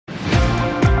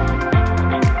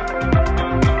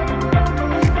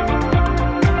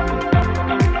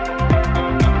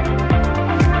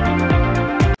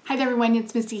everyone,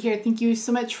 it's Misty here. Thank you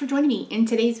so much for joining me. In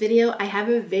today's video, I have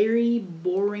a very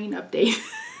boring update.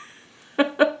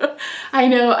 I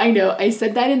know. I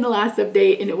said that in the last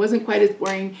update and it wasn't quite as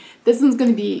boring. This one's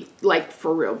going to be like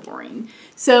for real boring.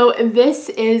 So this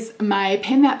is my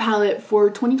Pan That palette for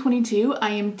 2022. I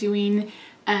am doing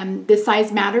the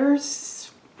Size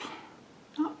Matters,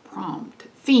 not prompt,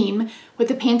 theme with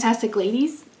the Pantastic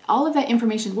Ladies. All of that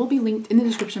information will be linked in the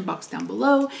description box down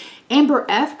below. Amber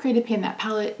F created Pan That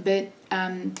palette, but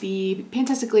the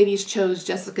Pantastic Ladies chose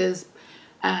Jessica's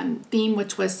theme,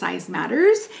 which was Size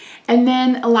Matters. And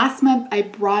then last month I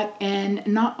brought in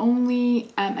not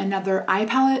only another eye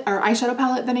palette or eyeshadow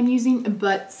palette that I'm using,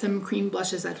 but some cream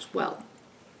blushes as well.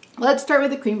 Let's start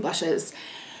with the cream blushes.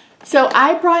 So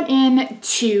I brought in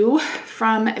two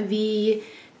from the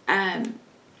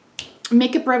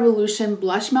Makeup Revolution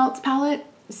Blush Melts palette.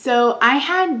 So I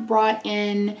had brought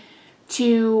in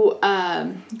to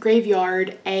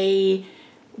Graveyard a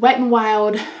Wet n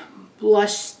Wild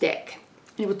blush stick.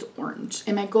 It was orange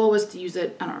and my goal was to use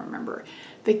it, I don't remember.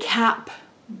 The cap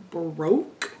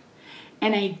broke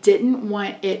and I didn't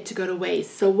want it to go to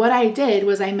waste. So what I did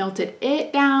was I melted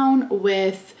it down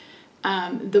with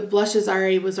the blushes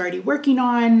I was already working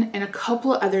on and a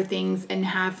couple of other things and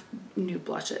have new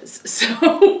blushes.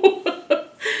 So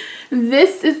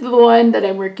this is the one that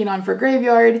I'm working on for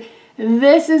Graveyard.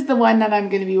 This is the one that I'm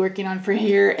going to be working on for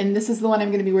here. And this is the one I'm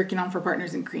going to be working on for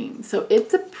Partners in Cream. So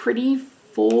it's a pretty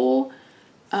full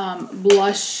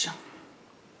blush.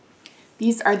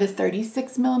 These are the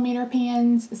 36mm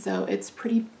pans. So it's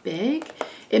pretty big.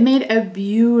 It made a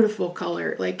beautiful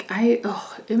color. Like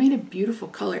it made a beautiful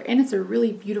color. And it's a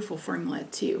really beautiful formula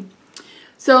too.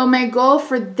 So my goal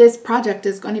for this project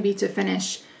is going to be to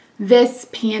finish this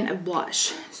pan of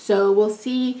blush. So we'll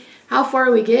see how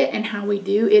far we get and how we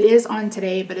do. It is on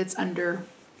today, but it's under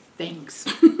things.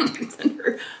 It's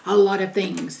under a lot of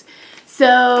things.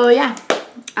 So yeah,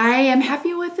 I am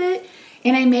happy with it.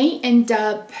 And I may end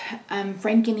up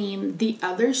frankening the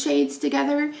other shades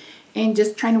together and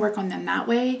just trying to work on them that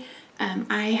way.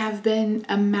 I have been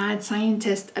a mad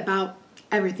scientist about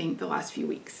everything the last few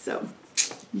weeks. So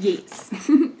yes.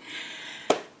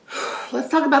 Let's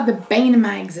talk about the bane of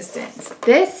my existence.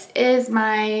 This is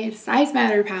my Size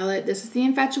Matter palette. This is the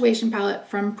Infatuation palette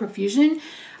from Profusion.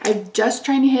 I'm just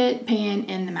trying to hit pan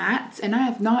in the mattes and I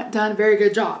have not done a very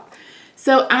good job.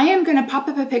 So I am going to pop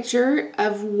up a picture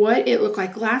of what it looked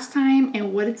like last time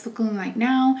and what it's looking like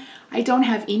now. I don't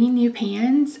have any new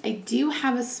pans. I do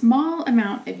have a small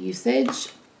amount of usage.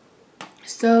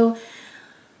 So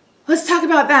let's talk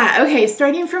about that. Okay,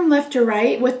 starting from left to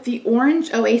right with the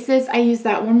orange Oasis, I used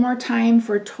that one more time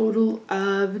for a total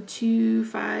of 2,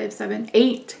 5, 7,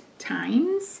 8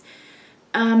 times.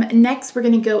 Next, we're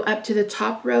going to go up to the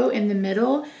top row in the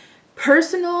middle.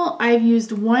 Personal, I've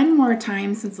used one more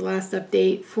time since the last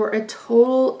update for a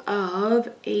total of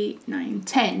 8, 9,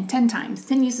 10 times,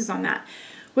 10 uses on that,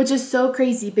 which is so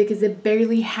crazy because it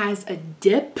barely has a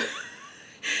dip.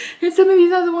 And some of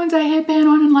these other ones I hit pan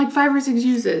on in like 5 or 6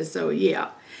 uses. So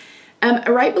yeah.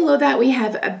 Right below that we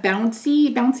have a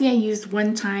Bouncy. Bouncy I used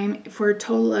one time for a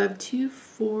total of 2,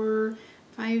 4,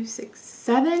 5, 6,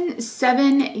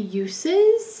 7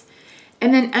 uses.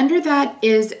 And then under that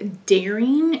is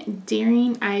Daring.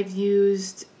 Daring I've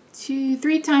used 2,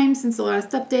 3 times since the last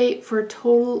update for a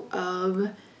total of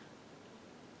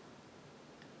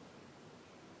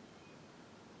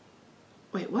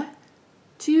wait, what?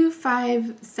 2,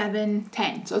 5, 7,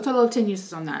 10. So a total of 10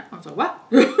 uses on that. I was like, what?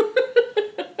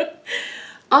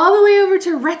 All the way over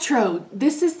to Retro.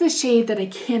 This is the shade that I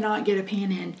cannot get a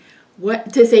pan in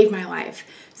to save my life.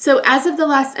 So as of the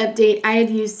last update, I had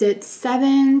used it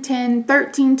 7, 10,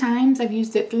 13 times. I've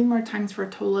used it 3 more times for a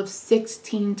total of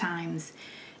 16 times.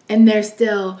 And there's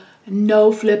still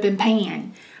no flipping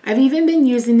pan. I've even been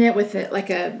using it with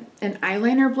like an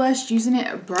eyeliner blush, using it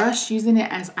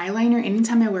as eyeliner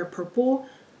anytime I wear purple.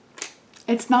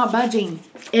 It's not budging.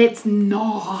 It's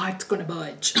not gonna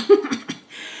budge.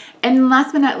 And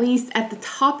last but not least, at the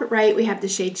top right, we have the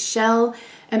shade Shell.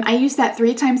 And I used that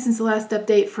 3 times since the last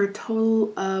update for a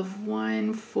total of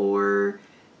 1, 4,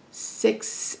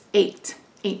 6, 8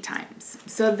 times.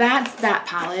 So that's that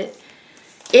palette.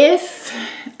 If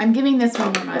I'm giving this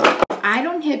one more money, if I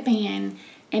don't hit pan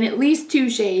in at least 2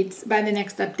 shades by the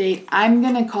next update, I'm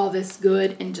gonna call this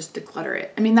good and just declutter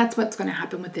it. I mean, that's what's gonna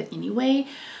happen with it anyway.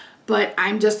 But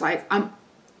I'm just like, I'm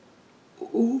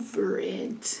over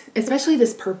it. Especially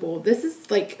this purple. This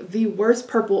is like the worst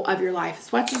purple of your life. It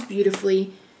swatches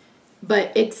beautifully,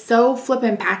 but it's so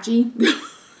flippin' patchy.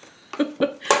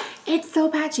 It's so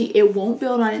patchy. It won't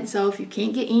build on itself. You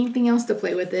can't get anything else to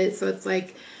play with it. So it's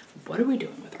like, what are we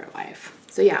doing with our life?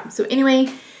 So yeah, so anyway,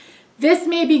 this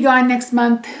may be gone next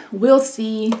month. We'll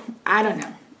see. I don't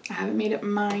know. I haven't made up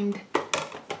my mind.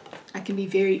 I can be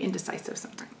very indecisive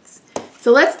sometimes.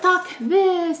 So let's talk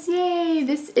this. Yay!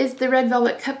 This is the Red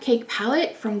Velvet Cupcake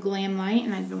palette from Glamlite,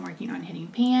 and I've been working on hitting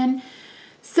pan.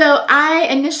 So I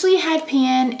initially had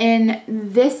pan in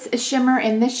this shimmer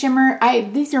and this shimmer.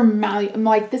 These are I'm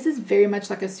like, this is very much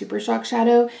like a Super Shock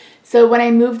shadow. So when I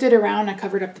moved it around, I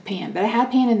covered up the pan. But I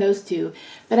had pan in those two.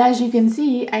 But as you can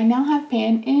see, I now have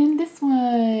pan in this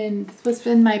one. This was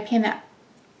in my pan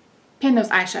those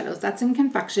eyeshadows. That's in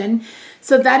Confection.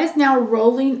 So that is now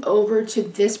rolling over to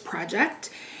this project.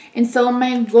 And so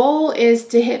my goal is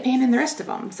to hit pan in the rest of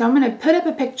them. So I'm going to put up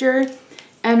a picture.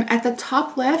 At the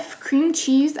top left, Cream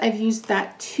Cheese, I've used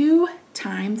that 2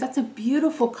 times. That's a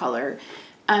beautiful color.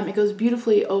 It goes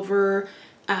beautifully over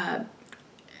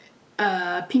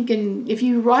pink, and if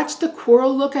you watch the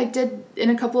coral look I did in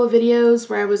a couple of videos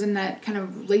where I was in that kind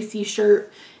of lacy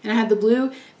shirt and I had the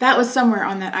blue, that was somewhere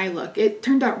on that eye look. It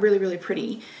turned out really, really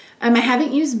pretty. I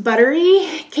haven't used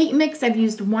Buttery Cake Mix. I've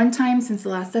used 1 time since the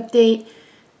last update.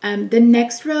 The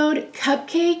Next Road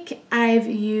Cupcake, I've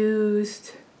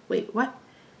used, wait, what?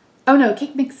 Oh no,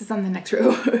 Cake Mix is on the next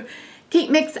row. Cake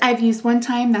Mix I've used 1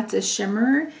 time, that's a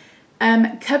shimmer.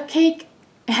 Cupcake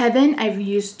Heaven I've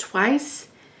used twice.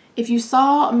 If you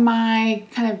saw my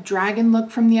kind of dragon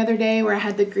look from the other day where I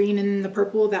had the green and the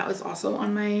purple, that was also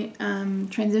on my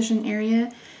transition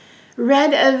area.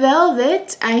 Red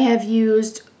Velvet I have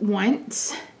used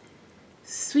once.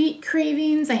 Sweet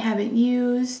Cravings I haven't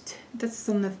used. That's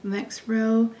on the next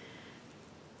row.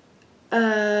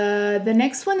 The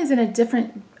next one is in a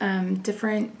different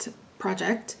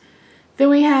project. Then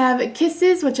we have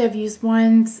Kisses, which I've used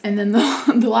once, and then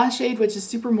the last shade, which is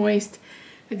Super Moist,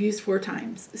 I've used 4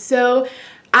 times. So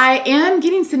I am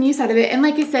getting some use out of it. And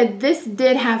like I said, this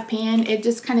did have pan. It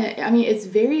just kind of, I mean, it's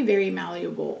very, very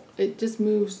malleable. It just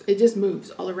moves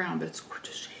all around, but it's a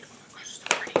gorgeous shade. Oh my gosh, so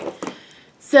pretty.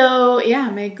 So yeah,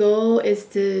 my goal is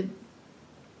to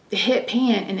hit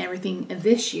pan and everything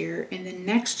this year, and then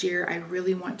next year I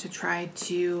really want to try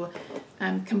to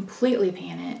completely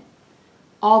pan it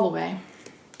all the way.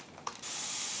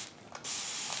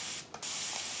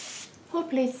 Oh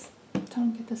please,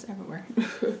 don't get this everywhere.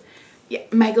 Yeah,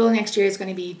 my goal next year is going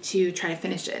to be to try to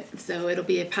finish it. So it'll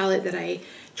be a palette that I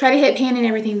try to hit pan and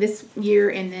everything this year,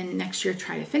 and then next year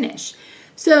try to finish.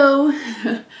 So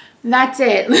that's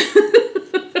it.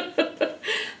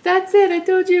 That's it. I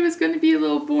told you it was going to be a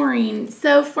little boring.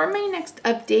 So for my next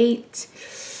update,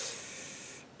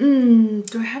 do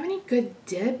I have any good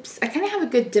dips? I kind of have a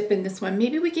good dip in this one.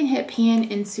 Maybe we can hit pan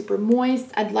in Super Moist.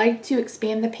 I'd like to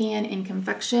expand the pan in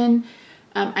Confection.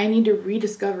 I need to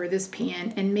rediscover this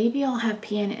pan, and maybe I'll have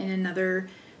pan in another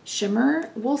shimmer.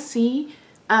 We'll see.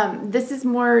 This is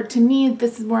more, to me,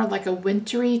 this is more like a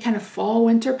wintry kind of fall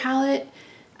winter palette.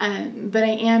 But I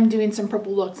am doing some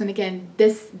purple looks, and again,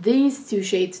 these 2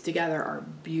 shades together are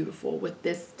beautiful with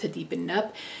this to deepen it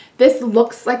up. This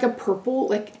looks like a purple,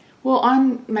 like, well,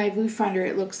 on my viewfinder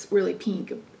it looks really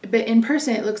pink, but in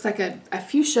person it looks like a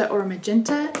fuchsia or a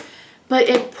magenta, but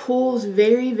it pulls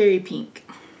very, very pink.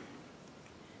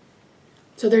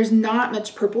 So there's not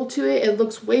much purple to it. It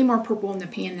looks way more purple in the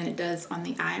pan than it does on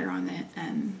the eye or on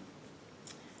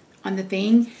the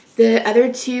thing. The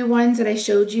other 2 ones that I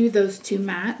showed you, those 2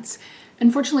 mattes,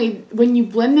 unfortunately, when you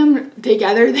blend them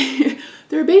together,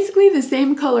 they're basically the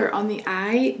same color on the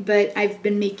eye, but I've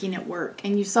been making it work.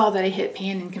 And you saw that I hit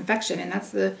pan in Confection, and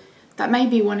that might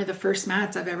be one of the first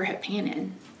mattes I've ever hit pan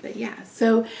in. But yeah,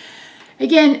 so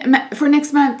again, for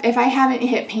next month, if I haven't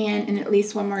hit pan in at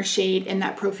least 1 more shade in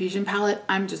that Profusion palette,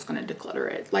 I'm just going to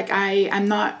declutter it. Like I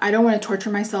don't want to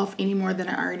torture myself any more than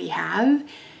I already have.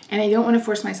 And I don't want to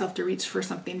force myself to reach for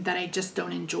something that I just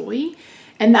don't enjoy.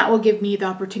 And that will give me the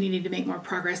opportunity to make more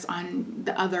progress on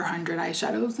the other 100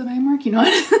 eyeshadows that I'm working on.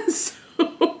 So,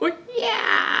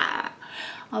 yeah.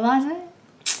 Well, that's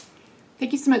it.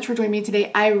 Thank you so much for joining me today.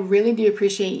 I really do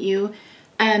appreciate you.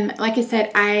 Like I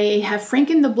said, I have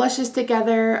frankened the blushes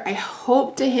together. I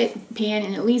hope to hit pan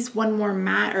in at least 1 more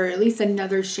matte, or at least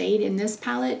another shade in this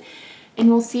palette. And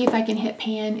we'll see if I can hit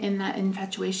pan in that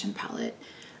Infatuation palette.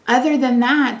 Other than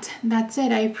that, that's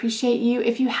it. I appreciate you.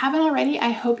 If you haven't already, I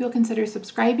hope you'll consider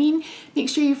subscribing. Make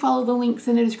sure you follow the links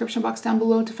in the description box down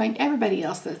below to find everybody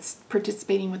else that's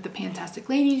participating with the Pantastic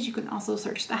Ladies. You can also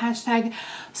search the hashtag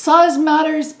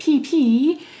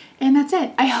SawsMattersPP. And that's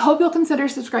it. I hope you'll consider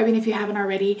subscribing if you haven't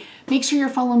already. Make sure you're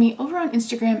following me over on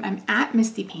Instagram. I'm at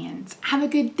Misty Pans. Have a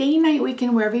good day, night,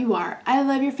 weekend, wherever you are. I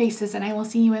love your faces, and I will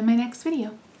see you in my next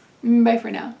video. Bye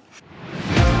for now.